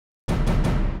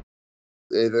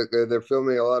they're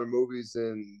filming a lot of movies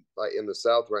in the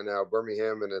South right now,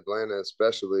 Birmingham and Atlanta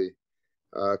especially,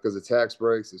 because the tax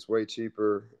breaks. It's way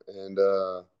cheaper, and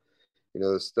the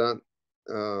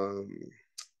um,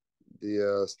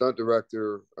 stunt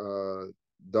director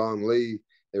Don Lee.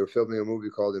 They were filming a movie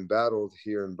called Embattled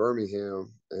here in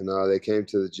Birmingham, and they came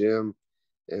to the gym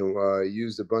and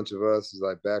used a bunch of us as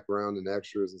like background and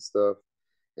extras and stuff.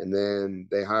 And then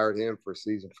they hired him for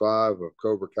season 5 of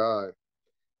Cobra Kai,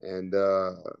 and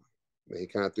he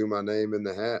kind of threw my name in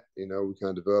the hat. We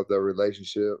kind of developed that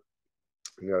relationship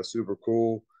and got super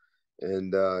cool.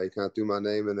 And he kind of threw my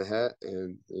name in the hat,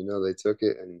 and they took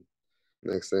it. And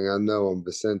next thing I know, I'm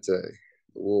Vicente, the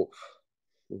Wolf.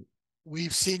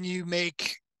 We've seen you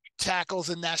make tackles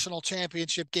in national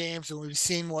championship games, and we've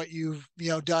seen what you've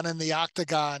done in the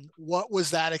octagon. What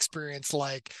was that experience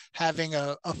like, having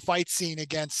a fight scene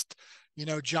against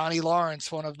Johnny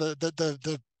Lawrence, one of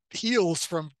the heels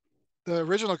from the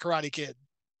original Karate Kid?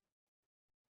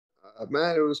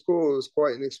 Man, it was cool. It was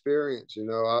quite an experience.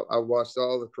 I watched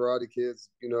all the Karate Kids,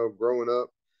 growing up,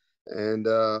 and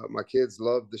my kids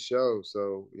loved the show.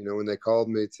 So when they called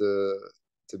me to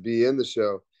be in the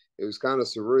show, it was kind of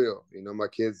surreal. My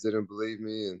kids didn't believe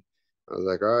me, and I was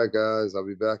like, "All right, guys, I'll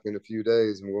be back in a few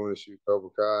days. I'm going to shoot Cobra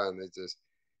Kai," and they just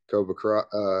Cobra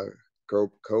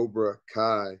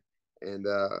Kai, and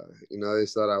they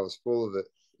thought I was full of it.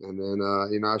 And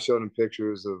then I showed them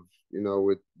pictures of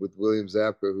with William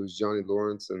Zabka, who's Johnny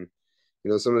Lawrence, and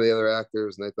some of the other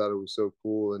actors, and they thought it was so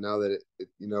cool. And now that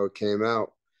it came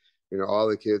out, all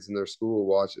the kids in their school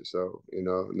watch it. So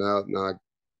now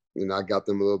I got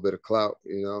them a little bit of clout.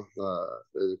 They're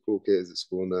the cool kids at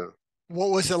school now.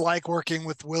 What was it like working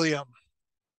with William?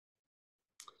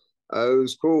 It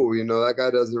was cool. That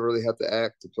guy doesn't really have to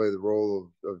act to play the role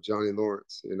of Johnny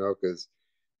Lawrence. Because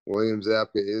William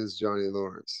Zabka is Johnny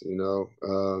Lawrence.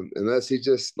 Unless he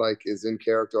just like is in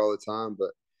character all the time.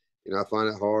 But I find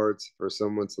it hard for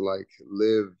someone to like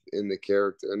live in the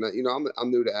character. And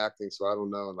I'm new to acting, so I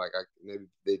don't know. Like maybe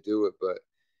they do it, but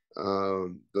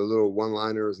the little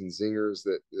one-liners and zingers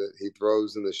that he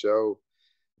throws in the show,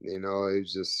 it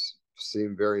just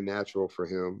seemed very natural for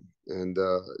him, and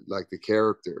like the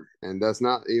character. And that's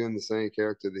not even the same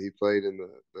character that he played in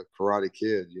the Karate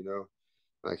Kid.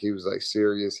 Like he was like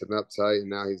serious and uptight, and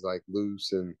now he's like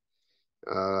loose and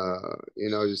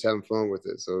just having fun with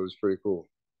it. So it was pretty cool.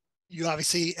 You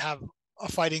obviously have a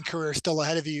fighting career still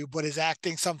ahead of you, but is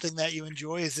acting something that you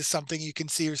enjoy? Is this something you can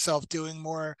see yourself doing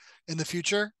more in the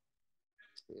future?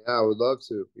 Yeah, I would love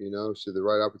to. Should the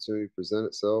right opportunity present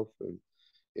itself, and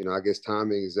I guess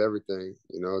timing is everything.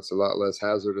 It's a lot less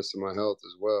hazardous to my health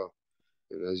as well.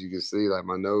 And as you can see, like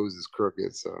my nose is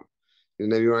crooked, so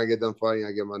maybe when I get done fighting,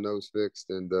 I get my nose fixed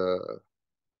and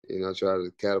try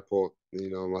to catapult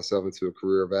myself into a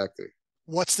career of acting.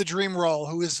 What's the dream role?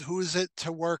 Who is it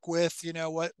to work with?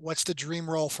 What's the dream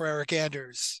role for Eryk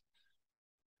Anders?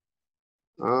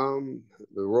 The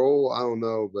role I don't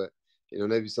know, but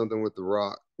maybe something with The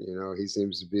Rock. He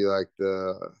seems to be like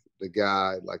the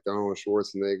guy, like the Arnold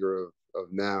Schwarzenegger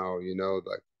of now.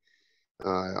 Like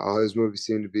all his movies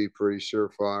seem to be pretty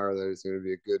surefire that it's going to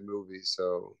be a good movie.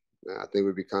 So I think it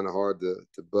would be kind of hard to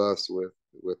bust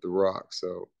with The Rock.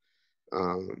 So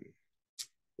um,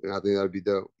 I think that'd be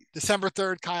dope. December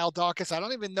 3rd, Kyle Dawkins. I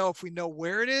don't even know if we know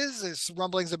where it is. There's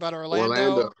rumblings about Orlando.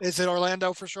 Orlando. Is it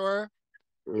Orlando for sure?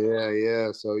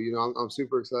 Yeah. So I'm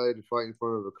super excited to fight in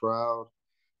front of a crowd.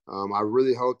 I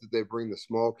really hope that they bring the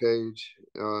small cage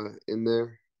in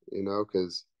there.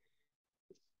 Because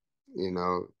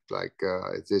like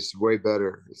it's just way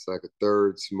better. It's like a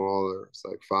third smaller. It's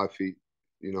like 5 feet,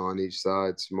 on each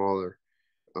side, smaller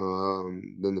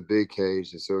than the big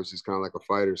cage. And so it's just kind of like a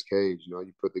fighter's cage.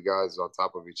 You put the guys on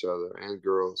top of each other and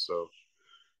girls. So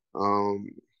um,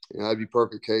 that'd be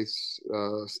perfect case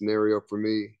scenario for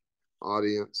me.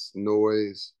 Audience,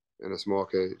 noise, and a small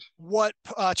cage. What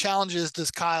challenges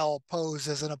does Kyle pose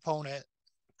as an opponent?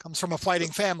 Comes from a fighting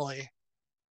family.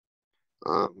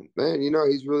 Man,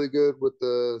 he's really good with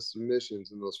the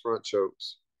submissions and those front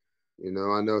chokes. I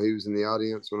know he was in the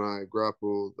audience when I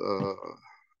grappled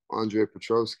Andre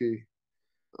Petrovsky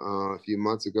a few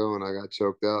months ago, and I got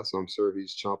choked out. So I'm sure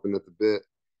he's chomping at the bit,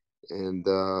 and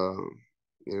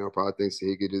probably thinks that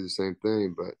he could do the same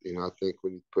thing. But I think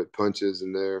when you put punches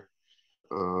in there,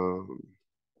 um,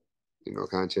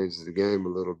 kind of changes the game a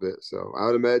little bit. So I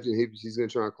would imagine he's going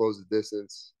to try and close the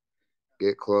distance,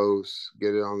 get close,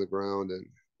 get it on the ground,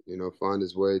 and find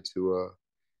his way to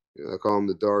I call him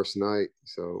the Darce Knight.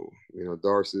 So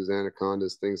Darces,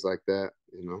 anacondas, things like that.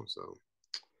 So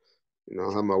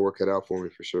I'll have my work cut out for me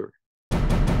for sure.